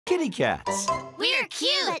kitty cats. We're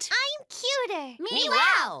cute. But I'm cuter.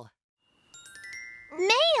 Meow.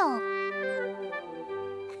 Mail.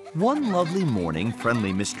 One lovely morning,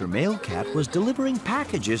 friendly Mr. Mail Cat was delivering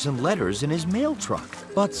packages and letters in his mail truck.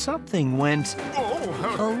 But something went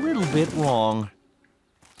a little bit wrong.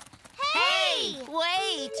 Hey!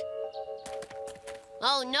 Wait!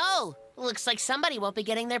 Oh, no. Looks like somebody won't be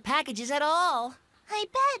getting their packages at all. I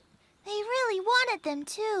bet they really wanted them,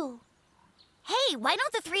 too. Hey, why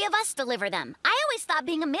don't the three of us deliver them? I always thought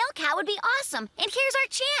being a mail cat would be awesome, and here's our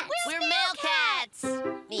chance. We're mail cats!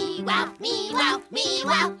 Me-wow, me-wow,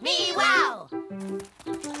 me-wow, me-wow!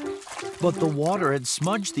 But the water had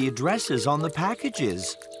smudged the addresses on the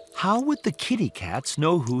packages. How would the kitty cats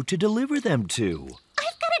know who to deliver them to?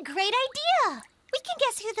 I've got a great idea. We can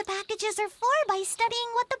guess who the packages are for by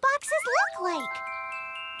studying what the boxes look like.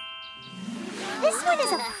 This one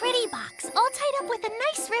is a pretty box, all tied up with a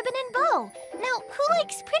nice ribbon and bow. Now, who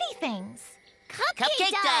likes pretty things?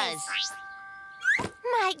 Cupcake does!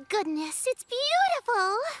 My goodness, it's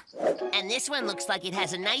beautiful. And this one looks like it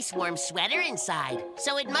has a nice warm sweater inside.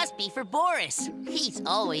 So it must be for Boris. He's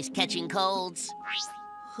always catching colds.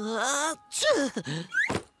 I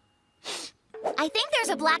think there's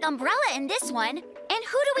a black umbrella in this one. And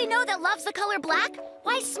who do we know that loves the color black?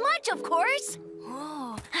 Why, Smudge, of course.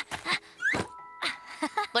 Oh.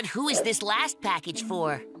 But who is this last package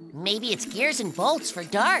for? Maybe it's gears and bolts for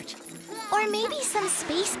Dart. Or maybe some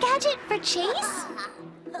space gadget for Chase?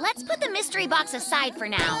 Let's put the mystery box aside for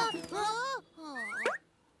now.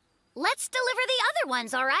 Let's deliver the other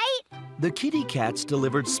ones, all right? The kitty cats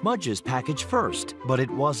delivered Smudge's package first, but it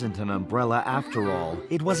wasn't an umbrella after all.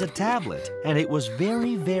 It was a tablet, and it was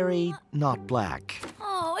very, very not black.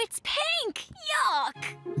 Oh, it's pink! Yuck!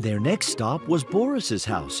 Their next stop was Boris's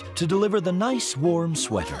house to deliver the nice warm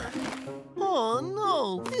sweater. Oh,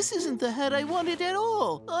 no, this isn't the hat I wanted at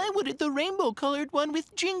all. I wanted the rainbow-colored one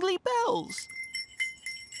with jingly bells.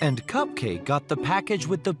 And Cupcake got the package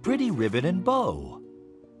with the pretty ribbon and bow.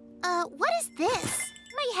 What is this?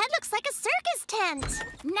 My head looks like a circus tent.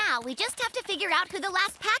 Now, we just have to figure out who the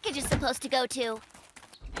last package is supposed to go to.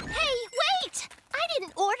 Hey, wait! I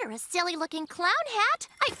didn't order a silly-looking clown hat.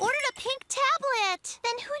 I ordered a pink tablet.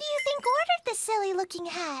 Then who do you think ordered the silly-looking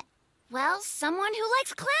hat? Well, someone who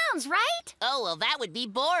likes clowns, right? Oh, well, that would be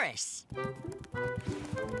Boris.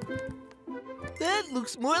 That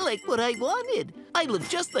looks more like what I wanted. I look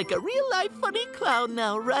just like a real-life funny clown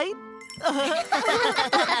now, right?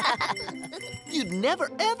 You'd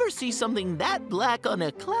never, ever see something that black on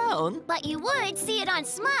a clown. But you would see it on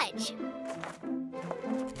Smudge.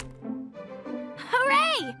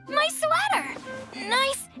 Hooray! My sweater!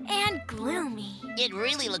 Nice and gloomy. It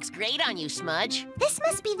really looks great on you, Smudge. This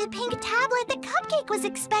must be the pink tablet that Cupcake was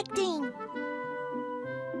expecting.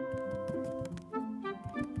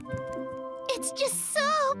 It's just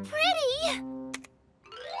so pretty.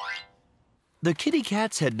 The kitty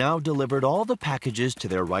cats had now delivered all the packages to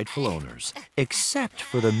their rightful owners, except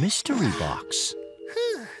for the mystery box.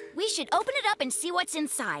 We should open it up and see what's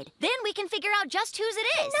inside. Then we can figure out just whose it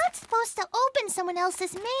is. You're not supposed to open someone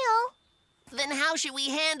else's mail. Then how should we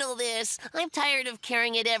handle this? I'm tired of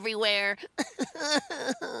carrying it everywhere.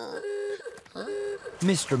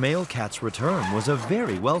 Mr. Mail Cat's return was a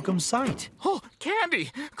very welcome sight. Oh,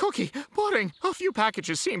 candy, cookie, pudding. A few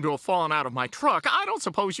packages seem to have fallen out of my truck. I don't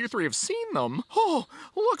suppose you three have seen them. Oh,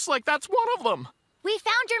 looks like that's one of them. We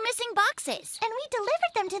found your missing boxes. And we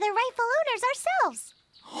delivered them to their rightful owners ourselves.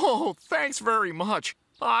 Oh, thanks very much.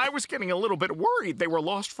 I was getting a little bit worried they were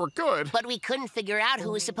lost for good. But we couldn't figure out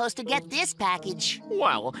who was supposed to get this package.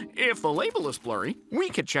 Well, if the label is blurry, we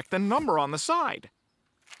could check the number on the side.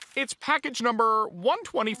 It's package number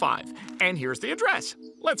 125, and here's the address.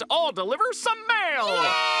 Let's all deliver some mail!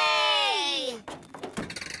 Yay!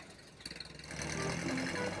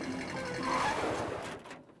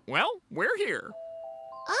 Well, we're here.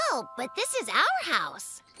 Oh, but this is our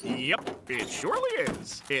house. Yep, it surely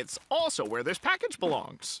is. It's also where this package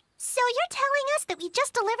belongs. So you're telling us that we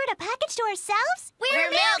just delivered a package to ourselves? We're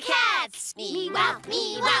mail cats! Me-wow,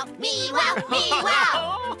 me-wow, me-wow,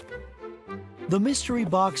 me-wow! The mystery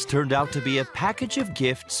box turned out to be a package of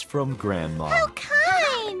gifts from Grandma. How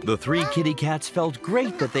kind! The three kitty cats felt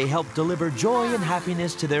great that they helped deliver joy and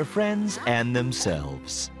happiness to their friends and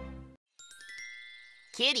themselves.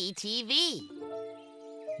 Kitty TV.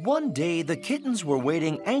 One day, the kittens were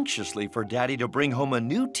waiting anxiously for Daddy to bring home a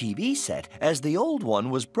new TV set as the old one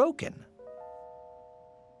was broken.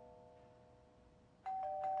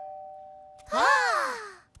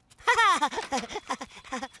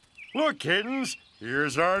 Look, kittens,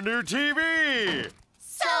 here's our new TV.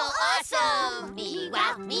 So awesome!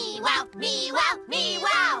 Me-wow, me-wow, me-wow,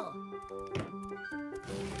 me-wow!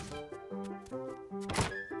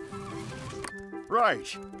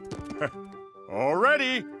 Right. All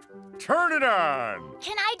ready. Turn it on.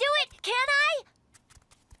 Can I do it? Can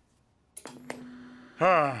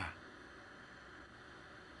I?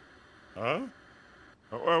 Huh?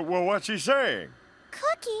 Well, what's he saying?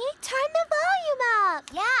 Cookie, turn the volume up.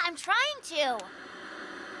 Yeah, I'm trying to.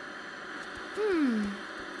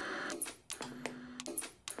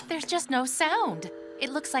 There's just no sound. It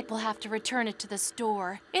looks like we'll have to return it to the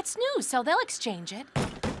store. It's new, so they'll exchange it.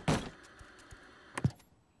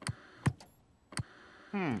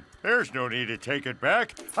 There's no need to take it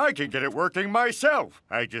back. I can get it working myself.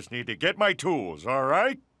 I just need to get my tools, all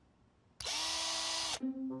right?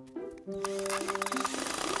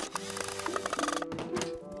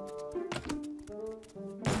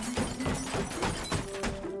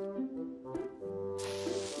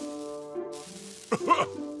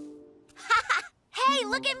 Hey,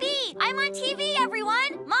 look at me! I'm on TV,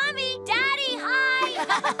 everyone! Mommy, Daddy,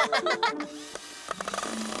 hi!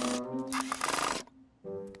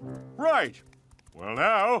 Right. Well,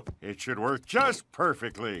 now, it should work just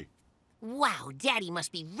perfectly. Wow, Daddy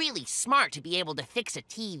must be really smart to be able to fix a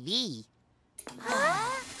TV.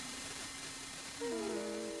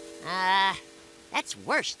 That's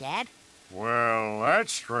worse, Dad. Well,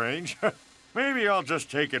 that's strange. Maybe I'll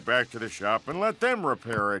just take it back to the shop and let them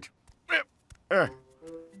repair it.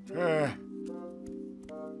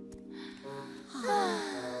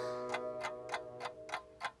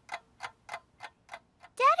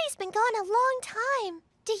 Daddy's been gone a long time.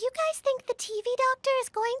 Do you guys think the TV doctor is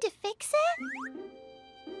going to fix it?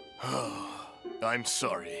 I'm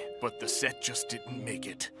sorry, but the set just didn't make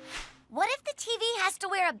it. What if the TV has to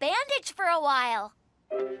wear a bandage for a while?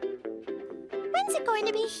 When's it going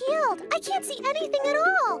to be healed? I can't see anything at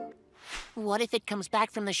all. What if it comes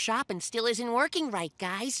back from the shop and still isn't working right,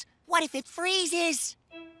 guys? What if it freezes?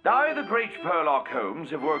 I, the great Sherlock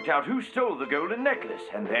Holmes, have worked out who stole the golden necklace,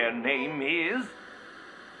 and their name is...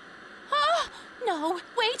 No,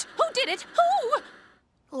 wait, who did it? Who?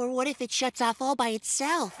 Or what if it shuts off all by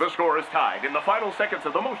itself? The score is tied in the final seconds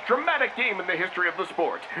of the most dramatic game in the history of the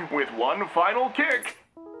sport, with one final kick.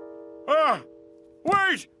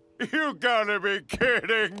 Wait! You gotta be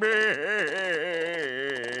kidding me!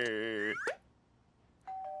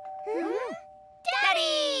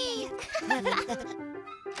 Daddy!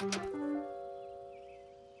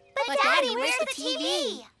 But Daddy, where's the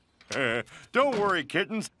TV? Don't worry,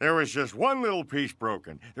 kittens. There was just one little piece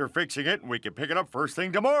broken. They're fixing it, and we can pick it up first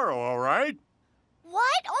thing tomorrow, all right?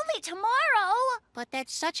 What? Only tomorrow? But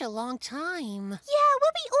that's such a long time. Yeah,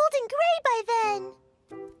 we'll be old and gray by then.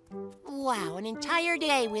 Wow, an entire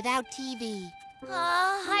day without TV.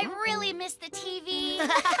 I really miss the TV. I've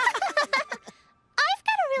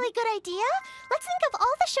got a really good idea. Let's think of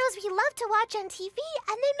all the shows we love to watch on TV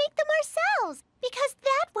and then make them ourselves. Because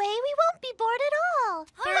that way we won't be bored at all.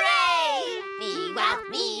 Hooray! Me-wow,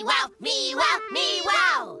 me-wow, me-wow,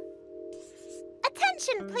 me-wow!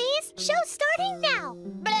 Attention, please. Show starting now.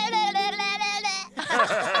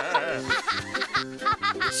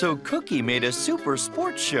 So Cookie made a super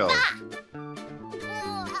sports show.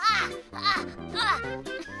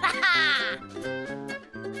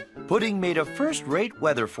 Pudding made a first-rate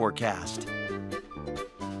weather forecast.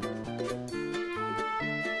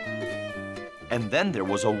 And then there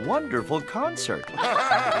was a wonderful concert.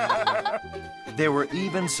 There were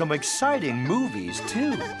even some exciting movies,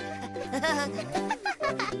 too.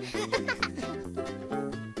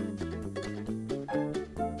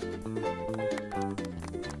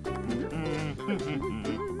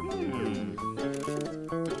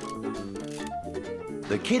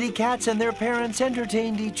 The kitty cats and their parents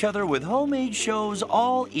entertained each other with homemade shows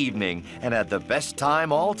all evening and had the best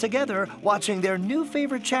time all together watching their new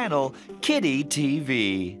favorite channel, Kitty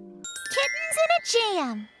TV. Kittens in a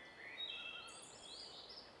jam.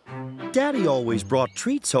 Daddy always brought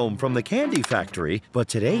treats home from the candy factory, but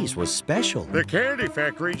today's was special. The candy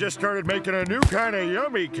factory just started making a new kind of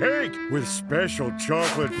yummy cake with special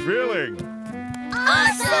chocolate filling.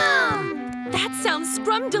 Awesome! That sounds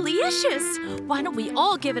scrum-delicious. Why don't we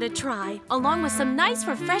all give it a try, along with some nice,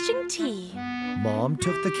 refreshing tea? Mom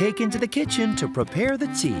took the cake into the kitchen to prepare the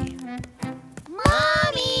tea.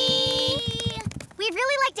 Mommy! We'd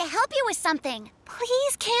really like to help you with something.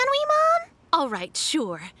 Please, can we, Mom? All right,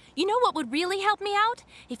 sure. You know what would really help me out?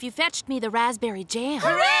 If you fetched me the raspberry jam.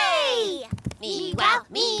 Hooray! Me-wow,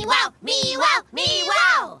 me-wow, me-wow,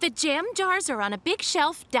 me-wow! The jam jars are on a big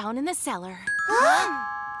shelf down in the cellar.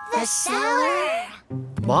 The cellar.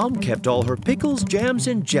 Mom kept all her pickles, jams,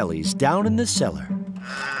 and jellies down in the cellar.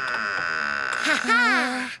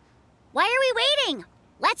 Ha-ha! Why are we waiting?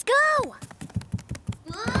 Let's go!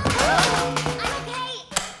 I'm okay!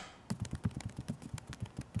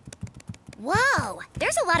 Whoa,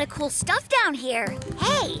 there's a lot of cool stuff down here.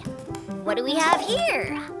 Hey, what do we have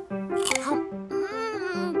here?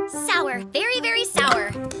 Sour, very, very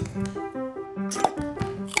sour.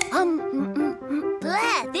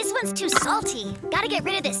 Bleh, this one's too salty. Gotta get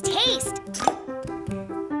rid of this taste.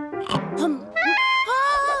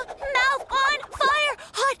 Mouth on fire!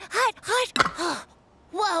 Hot, hot, hot!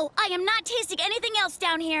 Whoa, I am not tasting anything else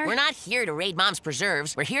down here. We're not here to raid Mom's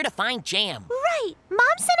preserves. We're here to find jam. Right.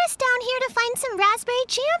 Mom sent us down here to find some raspberry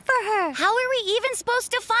jam for her. How are we even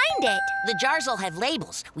supposed to find it? The jars all have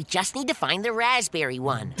labels. We just need to find the raspberry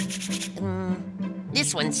one.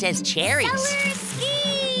 This one says cherries. Cellar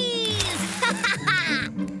skis!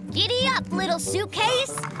 Giddy up, little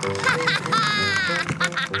suitcase.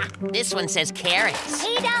 This one says carrots.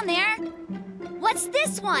 Hey, down there. What's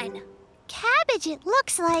this one? Cabbage, it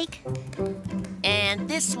looks like. And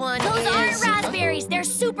this one Those is... aren't raspberries. They're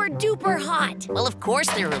super duper hot. Well, of course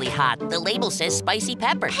they're really hot. The label says spicy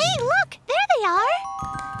peppers. Hey, look! There they are!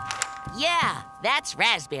 Yeah, that's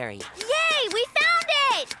raspberry. Yay, we found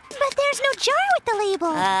it! But there's no jar with the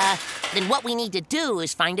label. Then what we need to do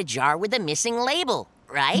is find a jar with a missing label,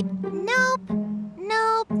 right? Nope.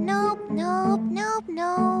 Nope, nope, nope, nope,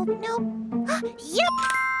 nope, nope. Yep!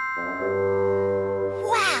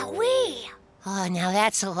 Wowee! Oh, now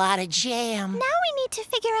that's a lot of jam. Now we need to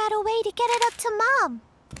figure out a way to get it up to Mom.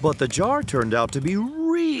 But the jar turned out to be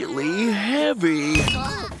really heavy.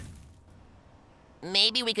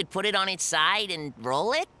 Maybe we could put it on its side and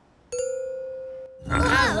roll it? Tell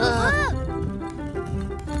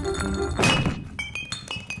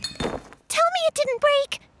me it didn't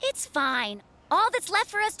break. It's fine. All that's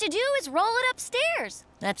left for us to do is roll it upstairs.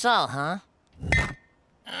 That's all, huh?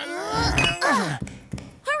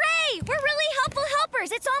 Hooray! We're really helpful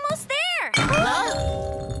helpers. It's almost there.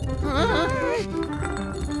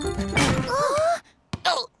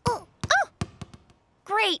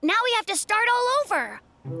 Great. Now we have to start all over.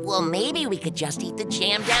 Well, maybe we could just eat the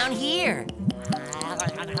jam down here.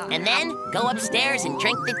 And then go upstairs and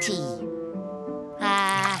drink the tea.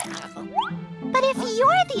 But if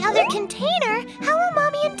you're the other container, how will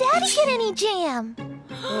Mommy and Daddy get any jam?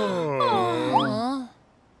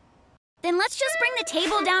 Then let's just bring the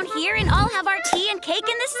table down here and all have our tea and cake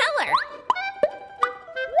in the cellar.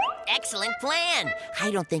 Excellent plan.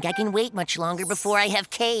 I don't think I can wait much longer before I have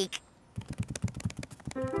cake.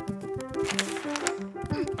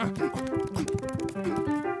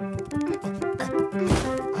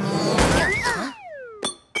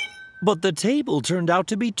 But the table turned out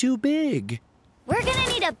to be too big. We're gonna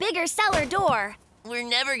need a bigger cellar door. We're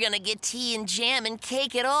never gonna get tea and jam and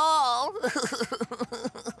cake at all. I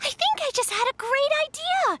think I just had a great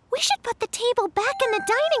idea. We should put the table back in the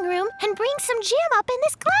dining room and bring some jam up in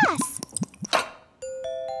this glass.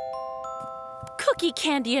 Cookie,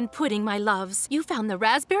 candy, and pudding, my loves. You found the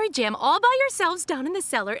raspberry jam all by yourselves down in the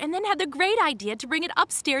cellar and then had the great idea to bring it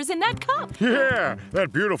upstairs in that cup. Yeah,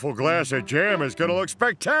 that beautiful glass of jam is gonna look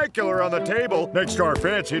spectacular on the table next to our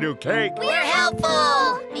fancy new cake. We're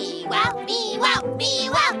helpful! Me wow, me wow, me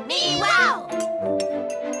wow, me wow!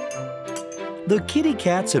 The kitty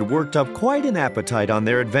cats had worked up quite an appetite on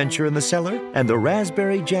their adventure in the cellar, and the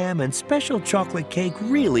raspberry jam and special chocolate cake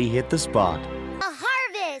really hit the spot. A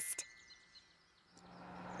harvest!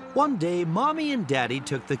 One day, Mommy and Daddy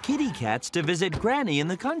took the kitty cats to visit Granny in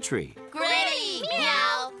the country. Granny!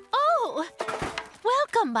 Meow! Oh,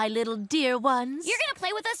 welcome, my little dear ones. You're gonna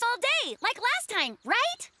play with us all day, like last time,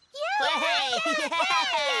 right?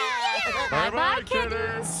 Bye-bye,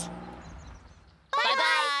 kittens.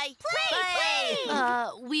 Bye-bye!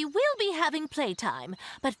 We will be having playtime,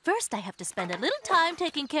 but first I have to spend a little time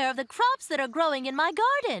taking care of the crops that are growing in my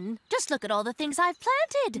garden. Just look at all the things I've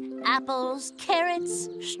planted. Apples, carrots,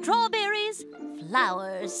 strawberries,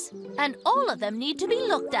 flowers. And all of them need to be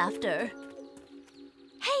looked after.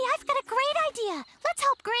 Hey, I've got a great idea. Let's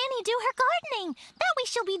help Granny do her gardening. That way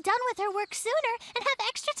she'll be done with her work sooner and have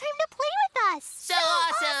extra time to play with us. So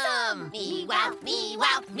awesome! Me wow, me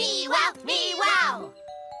wow, me wow, me wow!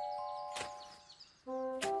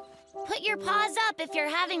 Put your paws up if you're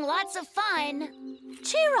having lots of fun.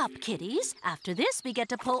 Cheer up, kitties. After this, we get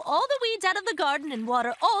to pull all the weeds out of the garden and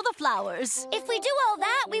water all the flowers. If we do all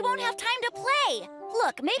that, we won't have time to play.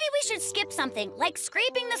 Look, maybe we should skip something, like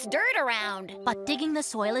scraping this dirt around. But digging the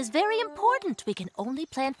soil is very important. We can only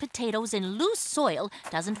plant potatoes in loose soil.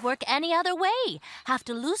 Doesn't work any other way. Have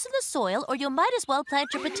to loosen the soil or you might as well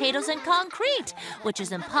plant your potatoes in concrete, which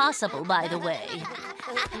is impossible, by the way.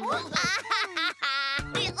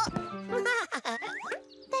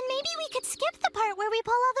 Then maybe we could skip the part where we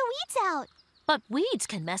pull all the weeds out. But weeds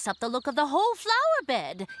can mess up the look of the whole flower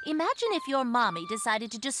bed. Imagine if your mommy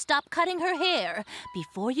decided to just stop cutting her hair.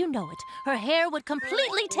 Before you know it, her hair would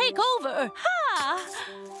completely take over. Ha!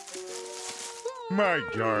 My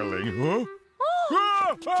darling, huh?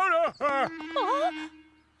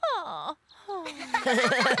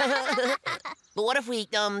 But what if we,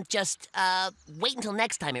 just wait until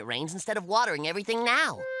next time it rains instead of watering everything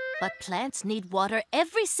now? But plants need water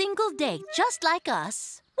every single day, just like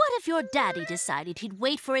us. What if your daddy decided he'd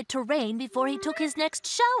wait for it to rain before he took his next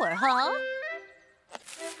shower, huh?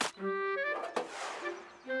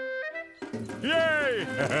 Yay!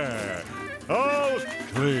 All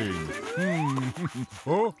clean.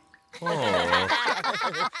 Oh.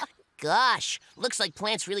 Gosh, looks like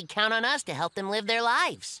plants really count on us to help them live their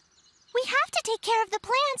lives. We have to take care of the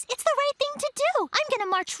plants. It's the right thing to do. I'm gonna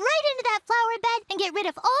march right into that flower bed and get rid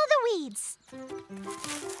of all the weeds.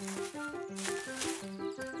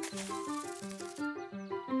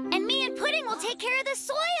 And me and Pudding will take care of the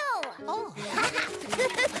soil. Oh.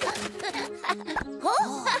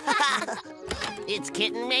 It's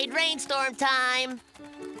kitten-made rainstorm time.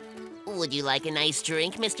 Would you like a nice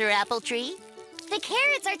drink, Mr. Apple Tree? The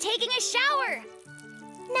carrots are taking a shower.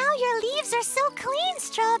 Now your leaves are so clean,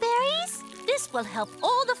 Strawberries. This will help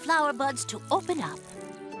all the flower buds to open up.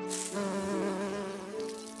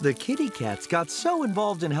 The kitty cats got so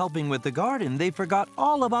involved in helping with the garden, they forgot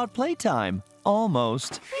all about playtime.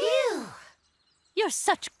 Almost. Phew. You're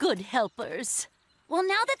such good helpers. Well,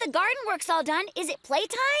 now that the garden work's all done, is it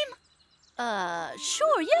playtime?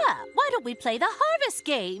 Sure, yeah. Why don't we play the harvest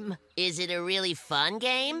game? Is it a really fun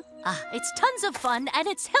game? It's tons of fun and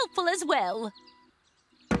it's helpful as well.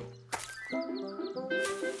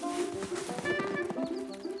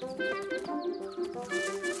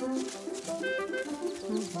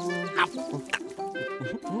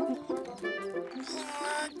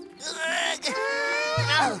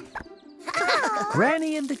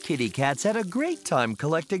 Granny and the kitty cats had a great time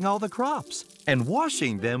collecting all the crops and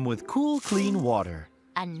washing them with cool, clean water.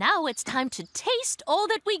 And now it's time to taste all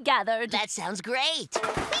that we gathered. That sounds great.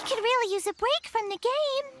 We could really use a break from the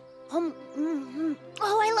game.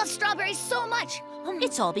 Oh, I love strawberries so much.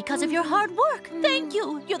 It's all because of your hard work. Thank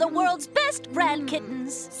you. You're the world's best brand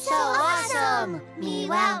kittens. So awesome. Me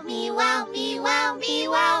wow, me wow, me wow, me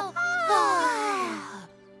wow.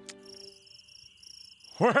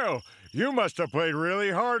 Well, you must have played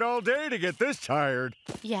really hard all day to get this tired.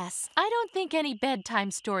 Yes, I don't think any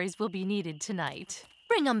bedtime stories will be needed tonight.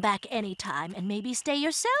 Bring them back anytime and maybe stay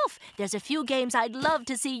yourself. There's a few games I'd love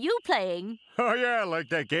to see you playing. Oh, yeah, like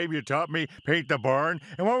that game you taught me, Paint the Barn.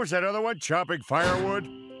 And what was that other one, Chopping Firewood?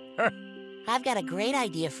 I've got a great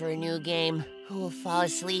idea for a new game. Who will fall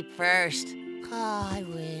asleep first? Oh, I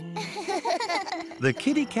win. The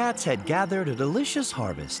kitty cats had gathered a delicious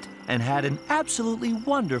harvest and had an absolutely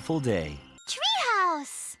wonderful day.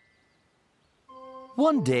 Treehouse.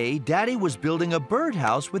 One day, Daddy was building a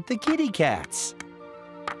birdhouse with the kitty cats.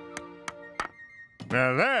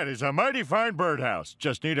 Now that is a mighty fine birdhouse.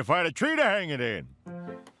 Just need to find a tree to hang it in.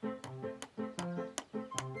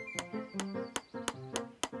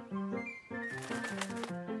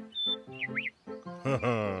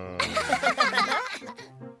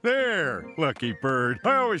 There, lucky bird.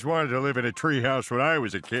 I always wanted to live in a treehouse when I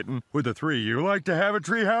was a kitten. Would the three of you like to have a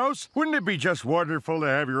treehouse? Wouldn't it be just wonderful to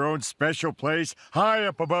have your own special place high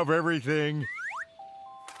up above everything?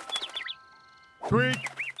 Tweet.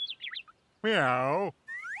 Meow.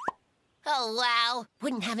 Oh, wow.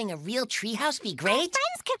 Wouldn't having a real treehouse be great?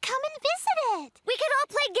 Friends could come and visit it. We could all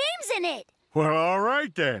play games in it. Well, all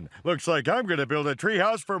right then. Looks like I'm going to build a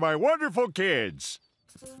treehouse for my wonderful kids.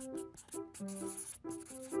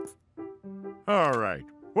 All right.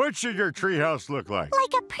 What should your treehouse look like?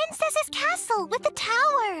 Like a princess's castle with a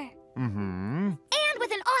tower. Mm-hmm. And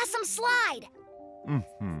with an awesome slide.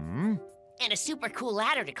 Mm-hmm. And a super cool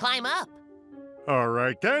ladder to climb up. All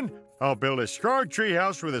right then. I'll build a strong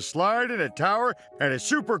treehouse with a slide and a tower and a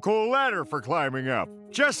super cool ladder for climbing up.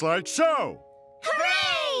 Just like so.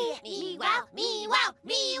 Hooray! Me wow, me wow,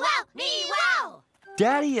 me wow, me wow.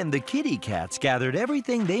 Daddy and the kitty cats gathered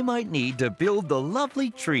everything they might need to build the lovely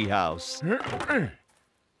treehouse.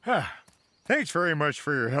 Thanks very much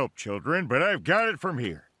for your help, children, but I've got it from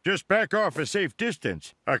here. Just back off a safe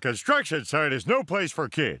distance. A construction site is no place for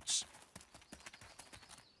kids.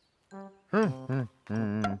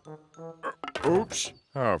 Oops.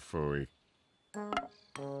 Oh, phooey.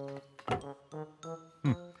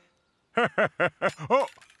 Oh.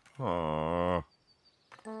 Aw.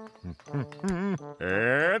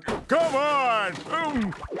 And come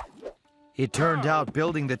on! It turned out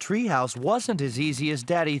building the treehouse wasn't as easy as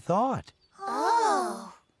Daddy thought. Oh.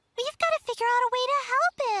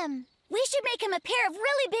 him a pair of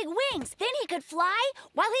really big wings. Then he could fly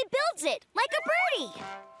while he builds it, like a birdie.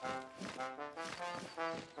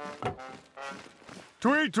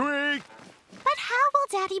 Tweet, tweet! But how will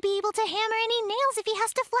Daddy be able to hammer any nails if he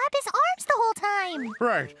has to flap his arms the whole time?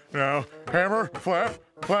 Right. Now, hammer, flap,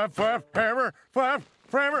 flap, flap, hammer, flap,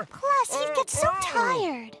 hammer. Plus, he'd get so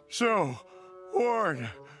tired. So worn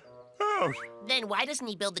out. Then why doesn't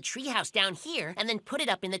he build the treehouse down here and then put it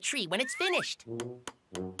up in the tree when it's finished?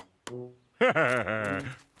 But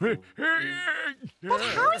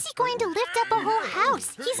how is he going to lift up a whole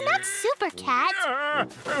house? He's not Super Cat.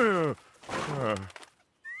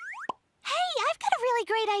 Hey, I've got a really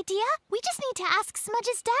great idea. We just need to ask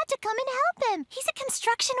Smudge's dad to come and help him. He's a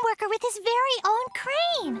construction worker with his very own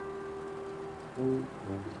crane.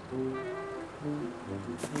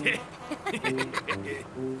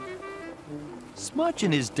 Smudge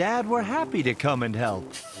and his dad were happy to come and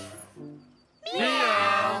help.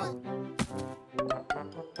 Meow!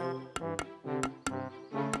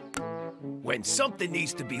 When something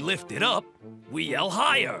needs to be lifted up, we yell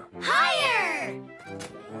higher. Higher!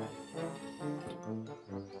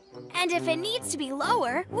 And if it needs to be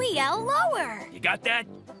lower, we yell lower. You got that?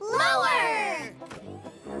 Lower!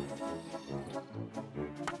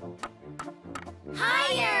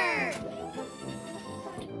 Higher!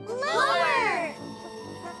 Lower!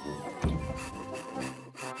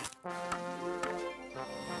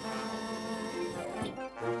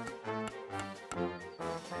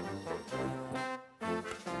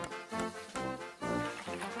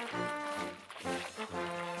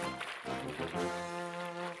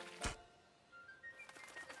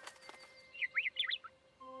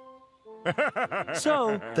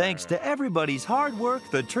 So, thanks to everybody's hard work,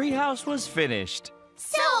 the treehouse was finished.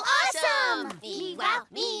 So awesome! Me-wow,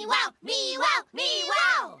 me-wow, me-wow,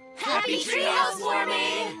 me-wow! Happy treehouse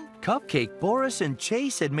warming! Cupcake, Boris, and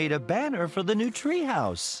Chase had made a banner for the new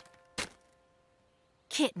treehouse.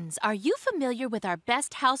 Kittens, are you familiar with our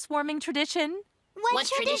best housewarming tradition? What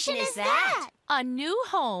tradition is that? A new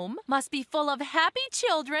home must be full of happy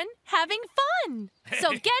children having fun.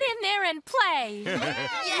 So get in there and play.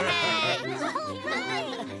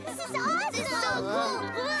 This is awesome! This is so cool!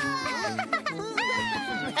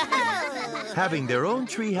 Having their own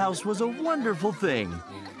treehouse was a wonderful thing,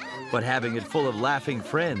 but having it full of laughing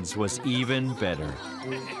friends was even better.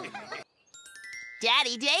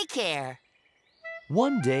 Daddy daycare.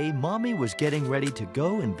 One day, Mommy was getting ready to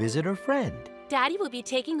go and visit her friend. Daddy will be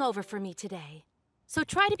taking over for me today. So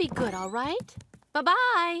try to be good, all right?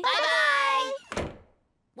 Bye-bye. Bye-bye!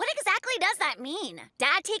 What exactly does that mean?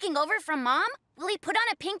 Dad taking over from Mom? Will he put on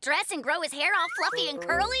a pink dress and grow his hair all fluffy and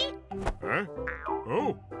curly? Huh?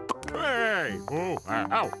 Oh. Hey! Oh,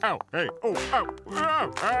 ow, ow, hey, oh, ow,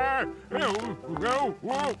 ow, ah, no, no,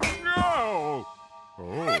 whoa, no!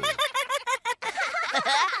 Oh.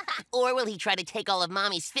 Or will he try to take all of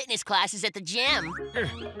Mommy's fitness classes at the gym?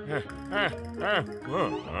 None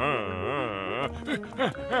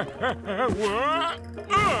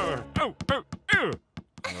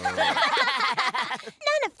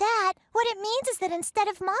of that. What it means is that instead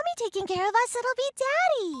of Mommy taking care of us, it'll be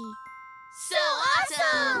Daddy. So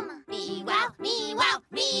awesome! Me-wow, me-wow,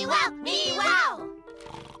 me-wow, me-wow!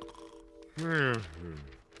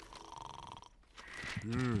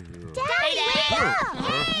 Daddy, wake up!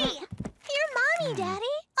 Hey! You're Mommy,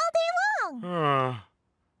 Daddy, all day long.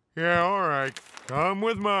 Yeah, all right. Come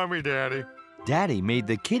with Mommy, Daddy. Daddy made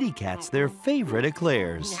the kitty cats their favorite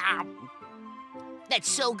eclairs. That's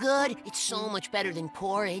so good. It's so much better than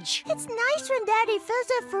porridge. It's nice when Daddy fills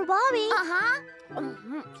it for Mommy. Uh-huh.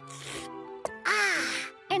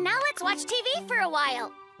 And now let's watch TV for a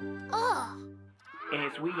while. Oh.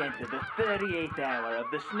 As we enter the 38th hour of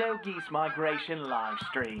the snow geese migration live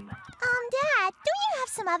stream. Dad, don't you have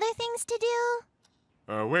some other things to do?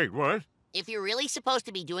 Wait, what? If you're really supposed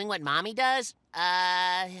to be doing what Mommy does,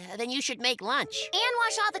 then you should make lunch. And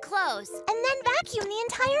wash all the clothes. And then vacuum the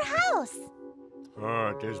entire house.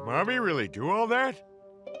 Does Mommy really do all that?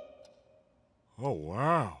 Oh,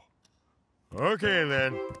 wow. Okay,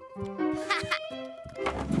 then.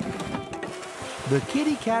 The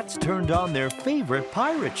kitty cats turned on their favorite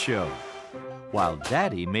pirate show, while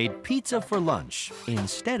Daddy made pizza for lunch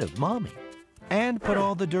instead of Mommy, and put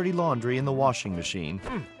all the dirty laundry in the washing machine,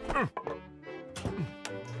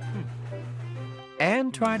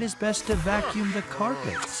 and tried his best to vacuum the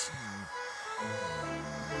carpets.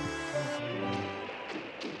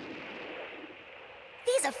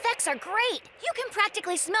 These effects are great. You can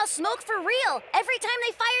practically smell smoke for real every time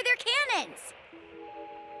they fire their cannons.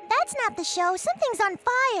 That's not the show. Something's on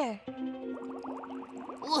fire.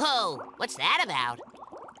 Whoa, what's that about?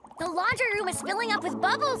 The laundry room is filling up with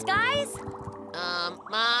bubbles, guys.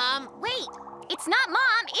 Mom? Wait, it's not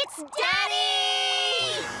Mom, it's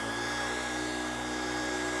Daddy!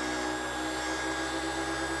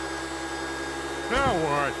 Now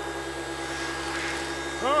what?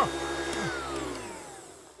 Oh.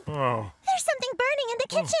 Oh. There's something burning in the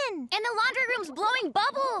kitchen. And the laundry room's blowing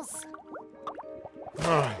bubbles.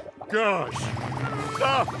 Oh, gosh.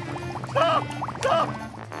 Stop! Stop! Stop!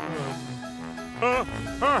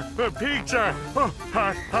 The pizza! Oh,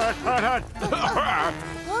 hot, hot, hot, hot!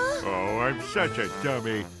 Oh, I'm such a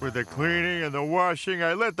dummy. With the cleaning and the washing,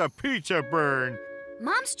 I let the pizza burn.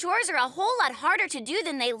 Mom's chores are a whole lot harder to do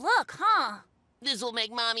than they look, huh? This'll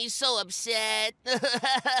make Mommy so upset. I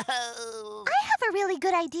have a really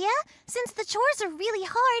good idea. Since the chores are really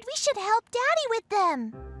hard, we should help Daddy with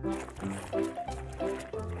them.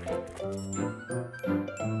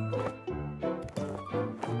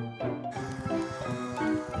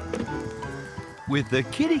 With the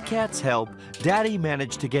kitty cat's help, Daddy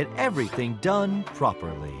managed to get everything done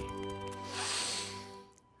properly.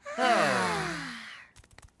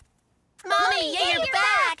 Mommy, yay, you're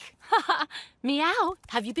back! Meow,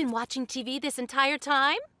 have you been watching TV this entire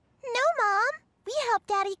time? No, Mom. We helped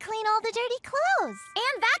Daddy clean all the dirty clothes.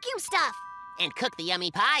 And vacuum stuff. And cook the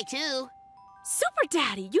yummy pie, too. Super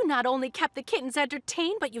Daddy, you not only kept the kittens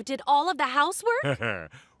entertained, but you did all of the housework?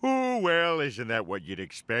 Oh, well, isn't that what you'd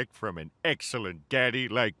expect from an excellent daddy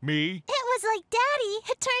like me? It was like Daddy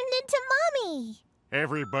had turned into Mommy.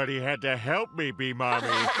 Everybody had to help me be Mommy.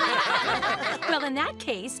 Well, in that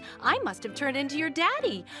case, I must have turned into your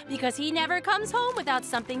daddy, because he never comes home without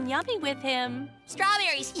something yummy with him.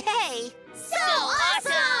 Strawberries, yay! So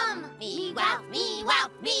awesome! Me wow, me wow,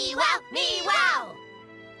 me wow, me wow!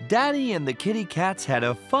 Daddy and the kitty cats had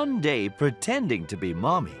a fun day pretending to be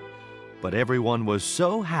Mommy. But everyone was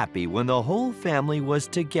so happy when the whole family was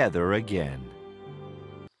together again.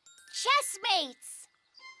 Chessmates!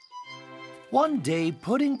 One day,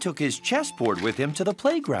 Pudding took his chessboard with him to the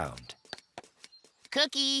playground.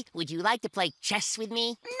 Cookie, would you like to play chess with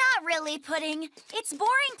me? Not really, Pudding. It's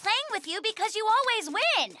boring playing with you because you always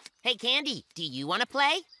win. Hey, Candy, do you want to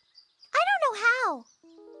play? I don't know how.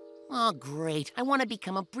 Oh, great. I want to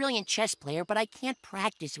become a brilliant chess player, but I can't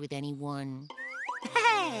practice with anyone.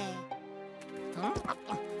 Hey! Pudding,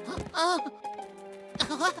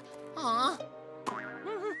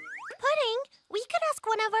 we could ask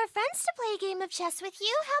one of our friends to play a game of chess with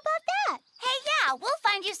you. How about that? Hey, yeah, we'll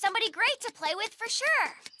find you somebody great to play with for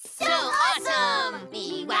sure. So awesome!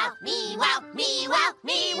 Me wow, me wow, me wow,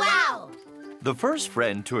 me wow! The first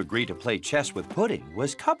friend to agree to play chess with Pudding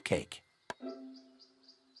was Cupcake.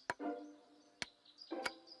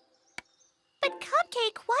 But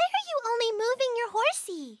Cupcake, why are you only moving your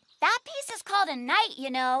horsey? That piece is called a knight,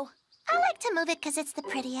 you know. I like to move it because it's the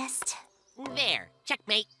prettiest. There,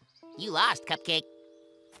 checkmate. You lost, Cupcake.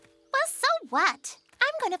 Well, so what?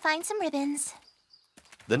 I'm going to find some ribbons.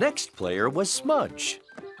 The next player was Smudge.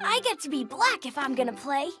 I get to be black if I'm gonna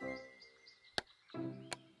play.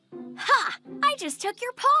 Ha! I just took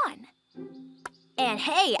your pawn. And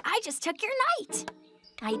hey, I just took your knight.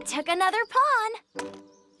 I took another pawn.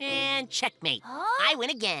 And checkmate. Huh? I win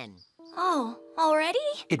again. Oh, already?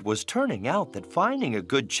 It was turning out that finding a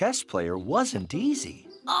good chess player wasn't easy.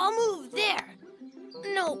 I'll move there.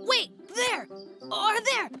 No, wait, there. Or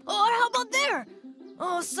there. Or how about there?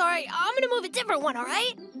 Oh, sorry, I'm gonna move a different one, all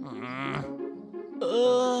right?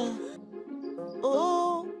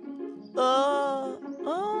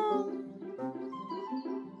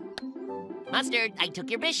 Mustard, I took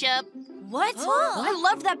your bishop. What? I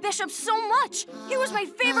loved that bishop so much. He was my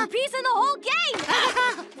favorite piece in the whole game.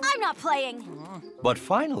 I'm not playing. But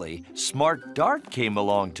finally, Smart Dart came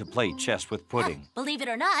along to play chess with Pudding. Believe it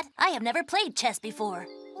or not, I have never played chess before.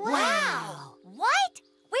 Wow. What?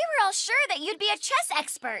 We were all sure that you'd be a chess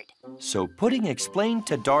expert. So Pudding explained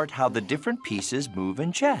to Dart how the different pieces move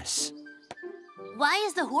in chess. Why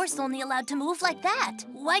is the horse only allowed to move like that?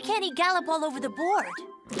 Why can't he gallop all over the board?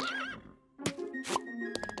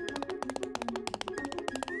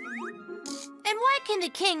 And why can the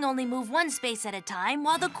king only move one space at a time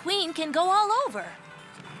while the queen can go all over?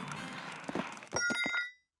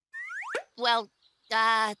 Well,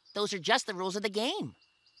 those are just the rules of the game.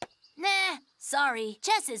 Nah, sorry.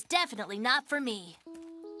 Chess is definitely not for me.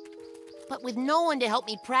 But with no one to help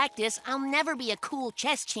me practice, I'll never be a cool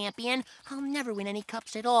chess champion. I'll never win any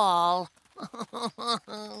cups at all.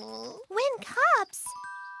 Win cups?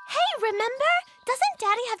 Hey, remember? Doesn't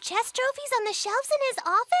Daddy have chess trophies on the shelves in his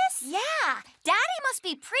office? Yeah, Daddy must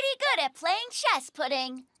be pretty good at playing chess,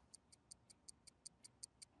 Pudding.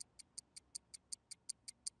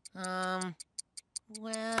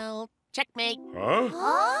 Well, checkmate. Huh?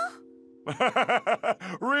 Huh?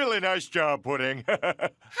 Really nice job, Pudding. How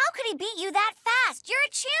could he beat you that fast? You're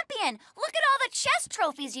a champion. Look at all the chess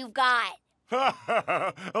trophies you've got.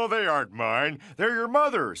 Oh, they aren't mine. They're your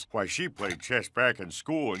mother's. Why, she played chess back in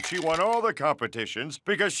school, and she won all the competitions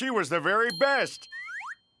because she was the very best.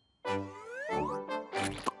 I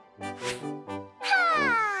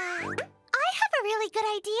have a really good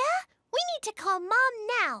idea. We need to call Mom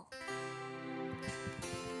now.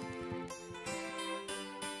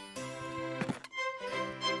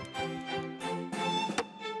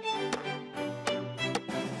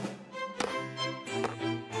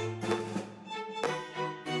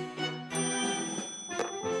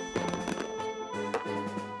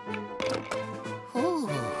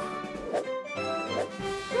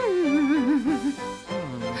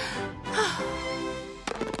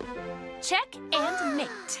 Check and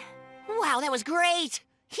mate. Wow, that was great!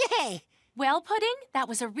 Yay! Well, Pudding, that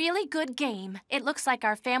was a really good game. It looks like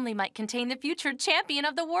our family might contain the future champion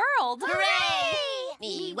of the world. Hooray!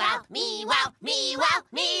 Me wow, me wow, me wow,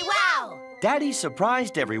 me wow! Daddy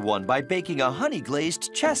surprised everyone by baking a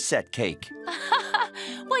honey-glazed chess set cake.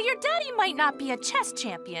 Well, your daddy might not be a chess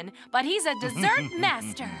champion, but he's a dessert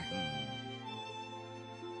master.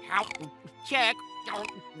 Check.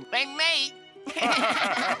 And mate.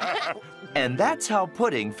 And that's how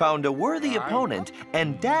Pudding found a worthy opponent,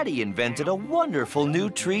 and Daddy invented a wonderful new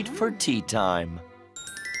treat for tea time.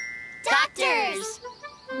 Doctors!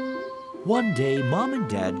 One day, Mom and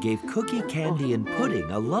Dad gave Cookie, Candy, and Pudding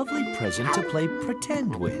a lovely present to play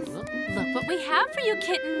pretend with. Look what we have for you,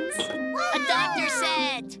 kittens. A doctor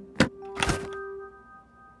set.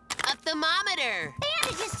 A thermometer.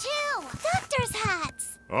 Bandages, too. Doctor's hats.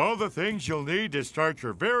 All the things you'll need to start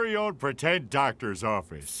your very own pretend doctor's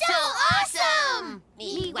office. So awesome!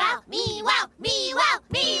 Me wow, me wow, me wow,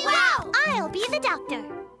 me wow! I'll be the doctor.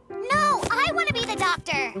 No, I want to be the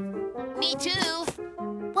doctor. Me too.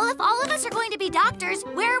 Well, if all of us are going to be doctors,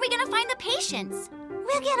 where are we going to find the patients?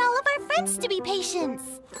 We'll get all of our friends to be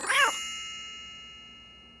patients.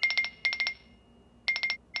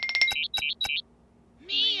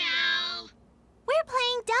 Meow. We're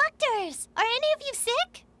playing doctors. Are any of you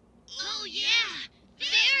sick? Oh, yeah.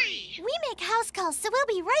 Very. We make house calls, so we'll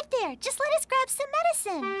be right there. Just let us grab some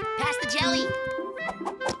medicine. Pass the jelly.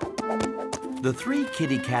 The three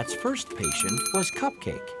kitty cats' first patient was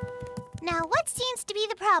Cupcake. Now, what seems to be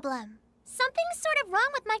the problem? Something's sort of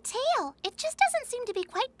wrong with my tail. It just doesn't seem to be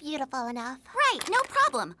quite beautiful enough. Right, no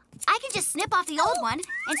problem. I can just snip off the old one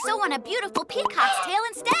and sew on a beautiful peacock's tail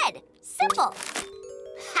instead. Simple.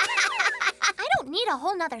 I don't need a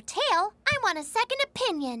whole nother tail. I want a second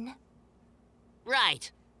opinion.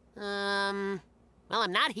 Right. Well,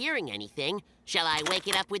 I'm not hearing anything. Shall I wake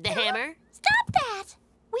it up with the hammer? Stop that!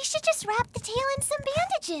 We should just wrap the tail in some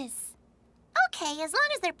bandages. Okay, as long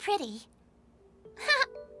as they're pretty.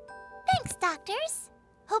 Thanks, doctors.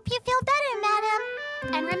 Hope you feel better, madam.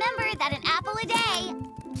 And remember that an apple a day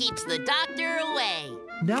keeps the doctor away.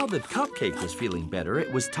 Now that Cupcake was feeling better,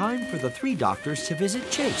 it was time for the three doctors to visit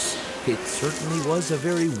Chase. It certainly was a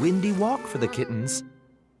very windy walk for the kittens.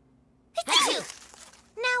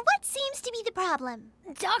 Now, what seems to be the problem?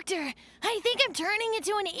 Doctor, I think I'm turning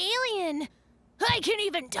into an alien. I can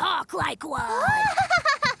even talk like one.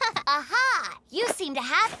 Aha! You seem to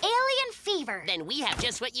have alien fever. Then we have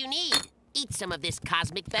just what you need. Eat some of this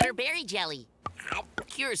cosmic better berry jelly.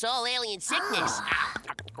 Cures all alien sickness.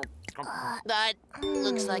 But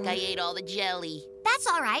looks like I ate all the jelly. That's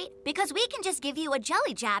all right, because we can just give you a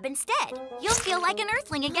jelly jab instead. You'll feel like an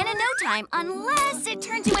earthling again in no time, unless it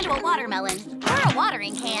turns you into a watermelon or a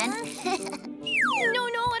watering can. No,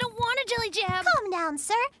 I don't want a jelly jab. Calm down,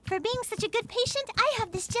 sir. For being such a good patient, I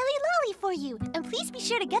have this jelly lolly for you. And please be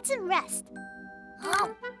sure to get some rest.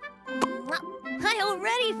 I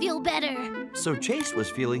already feel better. So Chase was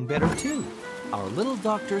feeling better too. Our little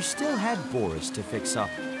doctor still had Boris to fix up,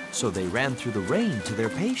 so they ran through the rain to their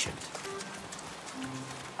patient.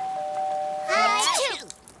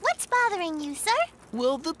 What's bothering you, sir?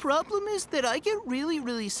 Well, the problem is that I get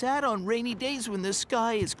really sad on rainy days when the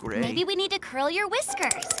sky is gray. Maybe we need to curl your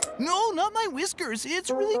whiskers. No, not my whiskers. It's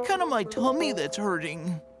really kind of my tummy that's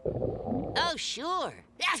hurting. Oh, sure.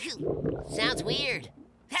 Sounds weird.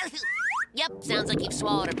 Yep, sounds like you've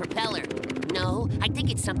swallowed a propeller. No, I think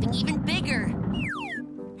it's something even bigger.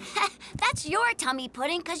 That's your tummy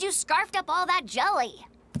pudding because you scarfed up all that jelly.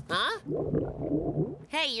 Huh?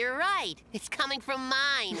 Hey, you're right. It's coming from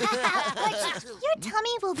mine. Your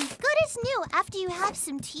tummy will be good as new after you have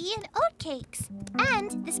some tea and oatcakes.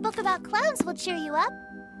 And this book about clowns will cheer you up.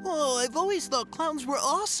 Oh, I've always thought clowns were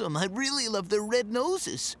awesome. I really love their red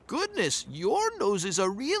noses. Goodness, your noses are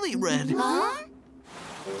really red. Huh?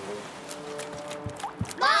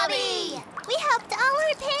 Mommy! We helped all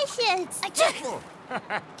our patients.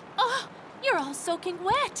 Oh, you're all soaking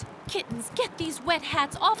wet. Kittens, get these wet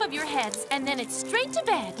hats off of your heads, and then it's straight to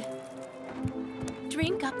bed.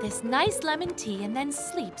 Drink up this nice lemon tea and then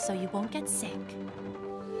sleep so you won't get sick.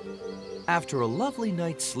 After a lovely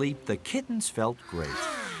night's sleep, the kittens felt great.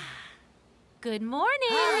 Good morning.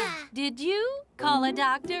 Did you call a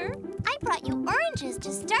doctor? I brought you oranges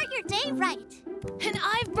to start your day right. And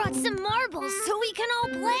I've brought some marbles so we can all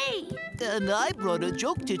play. And I brought a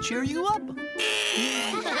joke to cheer you up.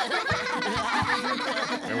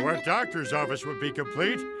 And what doctor's office would be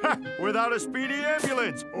complete without a speedy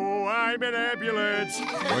ambulance? Oh, I'm an ambulance.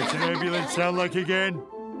 What's an ambulance sound like again?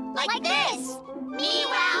 Like this.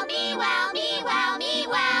 Me-wow, me-wow, me-wow,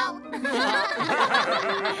 me-wow.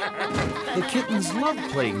 The kittens loved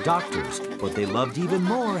playing doctors, but they loved even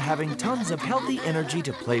more having tons of healthy energy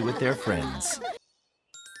to play with their friends.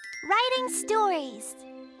 Writing stories.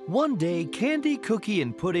 One day, Candy, Cookie,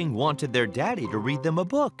 and Pudding wanted their daddy to read them a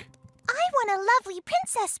book. I want a lovely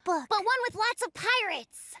princess book. But one with lots of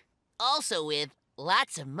pirates. Also with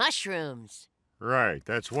lots of mushrooms. Right,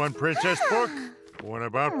 that's one princess book, one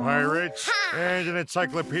about pirates, and an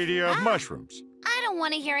encyclopedia of mushrooms. I don't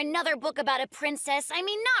want to hear another book about a princess. I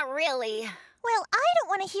mean, not really. Well, I don't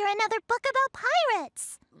want to hear another book about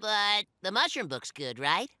pirates. But the mushroom book's good,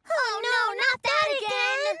 right? Oh, no, not that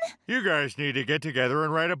again. You guys need to get together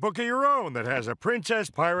and write a book of your own that has a princess,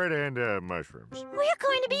 pirate, and mushrooms. We're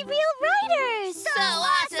going to be real writers. So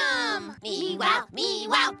awesome! Me-wow,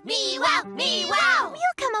 me-wow, me-wow, me-wow!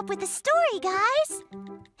 We'll come up with the story, guys.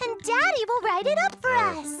 And Daddy will write it up for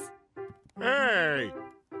us. Hey!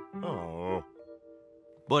 Oh.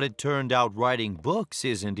 But it turned out writing books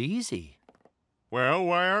isn't easy. Well,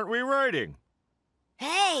 why aren't we writing?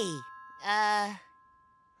 Hey! Got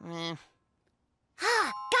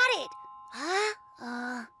it!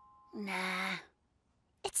 Nah.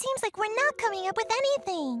 It seems like we're not coming up with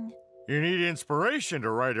anything. You need inspiration to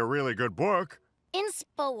write a really good book.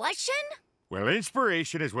 Inspiration? Well,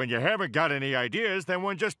 inspiration is when you haven't got any ideas, then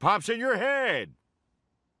one just pops in your head.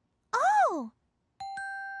 Oh!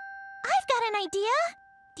 I've got an idea.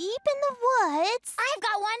 Deep in the woods. I've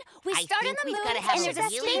got one. We start in the we've moon, got to have and there's a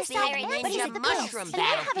really space pirate big named ninja the mushroom Ghost.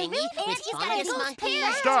 battle And thingy and with he's got a fungus ghost monkeys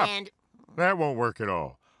parrot. Stop. and... That won't work at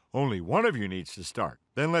all. Only one of you needs to start.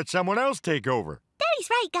 Then let someone else take over. Daddy's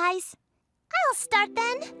right, guys. I'll start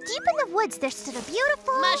then. Deep in the woods, there stood a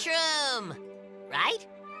beautiful... Mushroom! Right?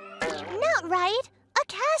 Not right. A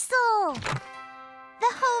castle.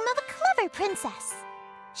 The home of a clever princess.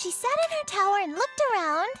 She sat in her tower and looked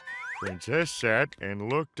around. Princess sat and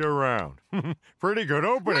looked around. Pretty good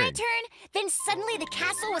opening. My turn. Then suddenly the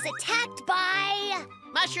castle was attacked by...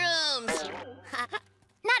 Mushrooms!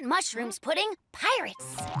 Not mushrooms, Pudding.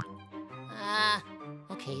 Pirates.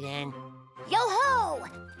 Okay then. Yo-ho!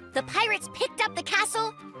 The pirates picked up the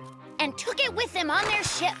castle and took it with them on their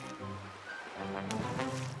ship.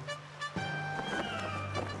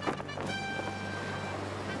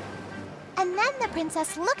 And then the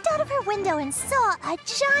princess looked out of her window and saw a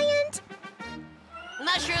giant...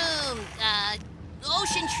 Mushroom!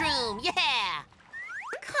 Ocean shroom, yeah!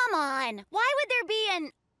 Come on. Why would there be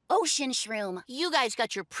an ocean shroom? You guys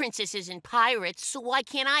got your princesses and pirates, so why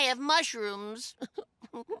can't I have mushrooms?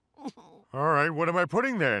 All right, what am I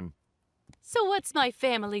putting then? So what's my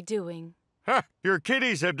family doing? Ha! Your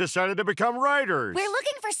kitties have decided to become writers. We're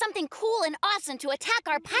looking for something cool and awesome to attack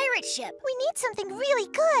our pirate ship. We need something really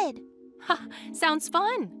good. Ha, sounds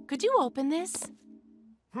fun. Could you open this?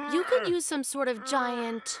 You could use some sort of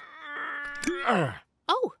giant... Oh,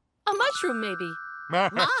 a mushroom maybe.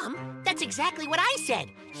 Mom, that's exactly what I said.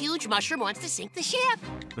 Huge mushroom wants to sink the ship.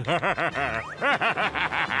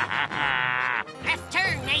 Left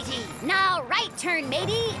turn, matey. Now right turn,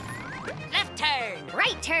 matey. Left turn.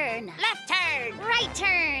 Right turn. Left turn. Right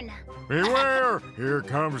turn. Beware! Here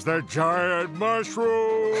comes the giant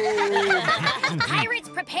mushroom! Pirates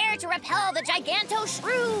prepare to repel the giganto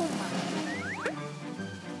shroom.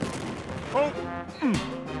 Oh!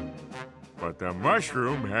 But the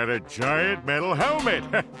mushroom had a giant metal helmet,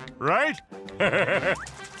 right? Hey!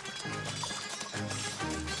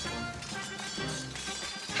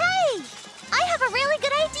 I have a really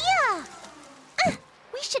good idea!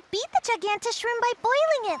 We should beat the Gigantashroom by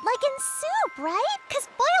boiling it, like in soup, right? Because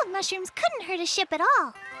boiled mushrooms couldn't hurt a ship at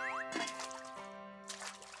all.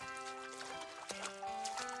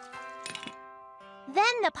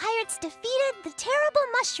 Then the pirates defeated the terrible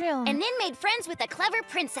mushroom. And then made friends with the clever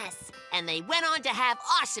princess. And they went on to have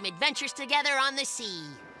awesome adventures together on the sea.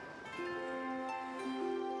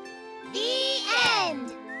 The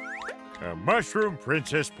end! A Mushroom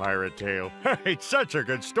Princess Pirate Tale. It's such a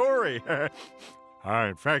good story.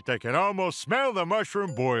 In fact, I can almost smell the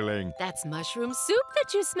mushroom boiling. That's mushroom soup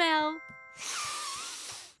that you smell.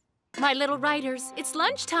 My little writers, it's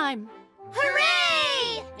lunchtime.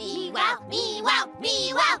 Hooray! Me wow, me wow,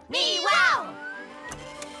 me wow, me wow!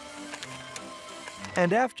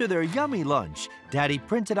 And after their yummy lunch, Daddy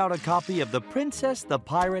printed out a copy of The Princess, the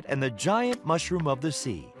Pirate, and the Giant Mushroom of the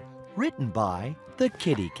Sea, written by the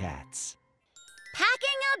Kitty Cats.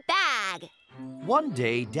 Packing a bag. One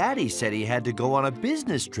day, Daddy said he had to go on a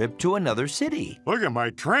business trip to another city. Look at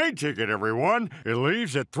my train ticket, everyone. It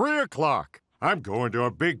leaves at 3 o'clock. I'm going to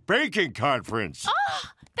a big baking conference.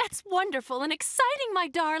 Oh, that's wonderful and exciting, my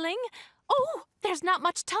darling. Oh, there's not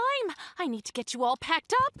much time. I need to get you all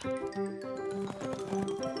packed up.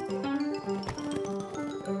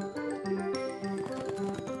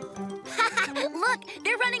 Look,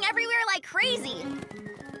 they're running everywhere like crazy.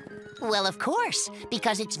 Well, of course,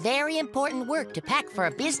 because it's very important work to pack for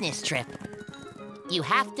a business trip. You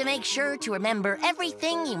have to make sure to remember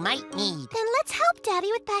everything you might need. Then let's help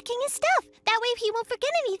Daddy with packing his stuff. That way he won't forget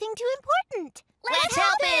anything too important. Let's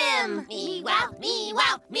help him! Me wow, me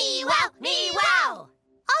wow, me wow, me wow!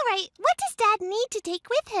 All right, what does Dad need to take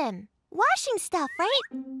with him? Washing stuff, right?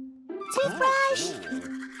 Toothbrush,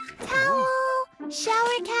 towel,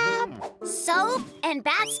 shower cap, soap and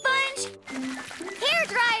bath sponge, hair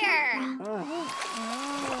dryer.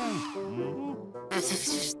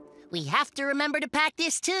 We have to remember to pack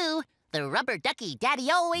this too. The rubber ducky Daddy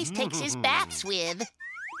always takes his baths with.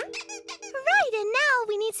 Right, and now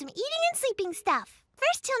we need some eating and sleeping stuff.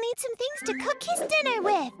 First, he'll need some things to cook his dinner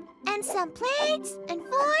with. And some plates, and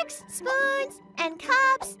forks, spoons, and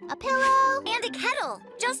cups, a pillow. And a kettle,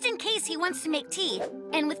 just in case he wants to make tea.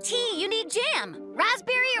 And with tea, you need jam,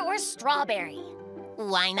 raspberry or strawberry.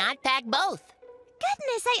 Why not pack both?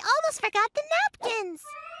 Goodness, I almost forgot the napkins.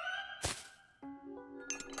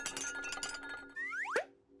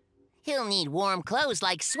 He'll need warm clothes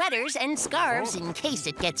like sweaters and scarves in case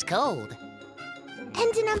it gets cold.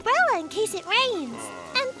 And an umbrella in case it rains.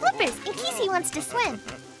 And flippers in case he wants to swim.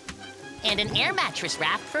 And an air mattress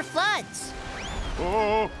raft for floods.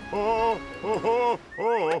 Oh.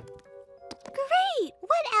 Great!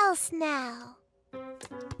 What else now?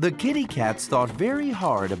 The Kitty Cats thought very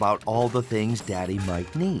hard about all the things Daddy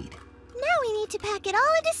might need. Now we need to pack it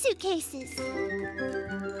all into suitcases.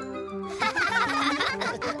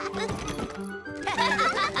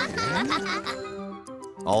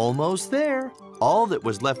 Almost there. All that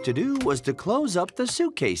was left to do was to close up the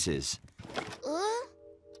suitcases.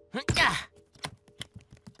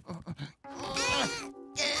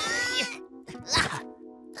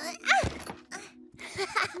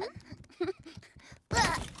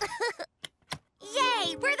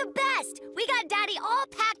 Yay, we're the best! We got Daddy all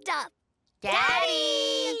packed up.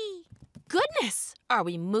 Daddy! Goodness, are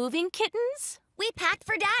we moving, kittens? We packed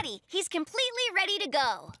for Daddy. He's completely ready to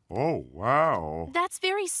go. Oh, wow. That's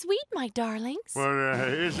very sweet, my darlings. But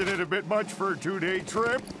isn't it a bit much for a 2-day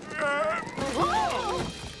trip? I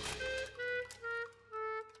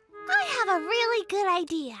have a really good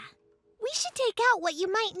idea. We should take out what you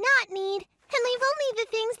might not need and leave only the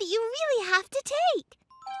things that you really have to take.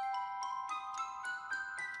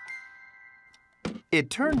 It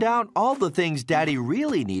turned out all the things Daddy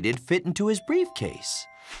really needed fit into his briefcase.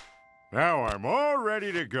 Now I'm all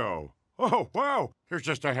ready to go. Oh, wow. There's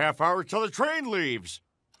just a half hour till the train leaves.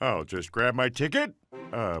 I'll just grab my ticket.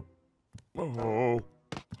 Oh,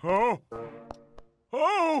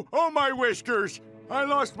 my whiskers. I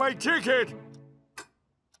lost my ticket.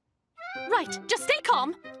 Right, just stay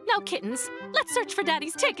calm. Now, kittens, let's search for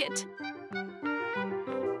Daddy's ticket.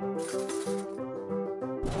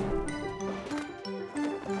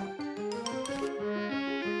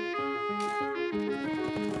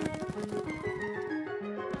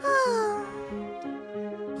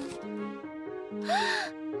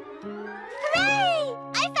 Hooray!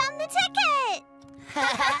 I found the ticket!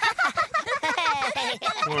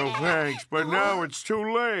 Well, thanks, but now it's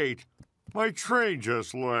too late. My train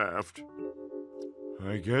just left.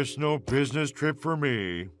 I guess no business trip for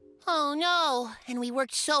me. Oh, no. And we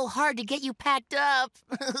worked so hard to get you packed up.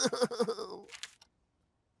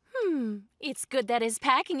 It's good that his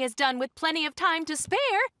packing is done with plenty of time to spare,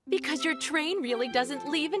 because your train really doesn't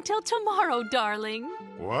leave until tomorrow, darling.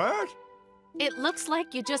 What? It looks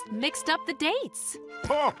like you just mixed up the dates.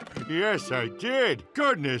 Oh, yes, I did.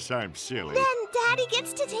 Goodness, I'm silly. Then Daddy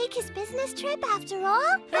gets to take his business trip after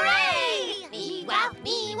all? Hooray! Me wow,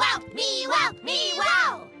 me wow, me wow, me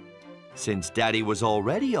wow! Since Daddy was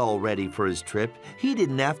already all ready for his trip, he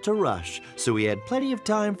didn't have to rush, so he had plenty of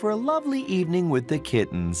time for a lovely evening with the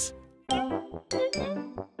kittens.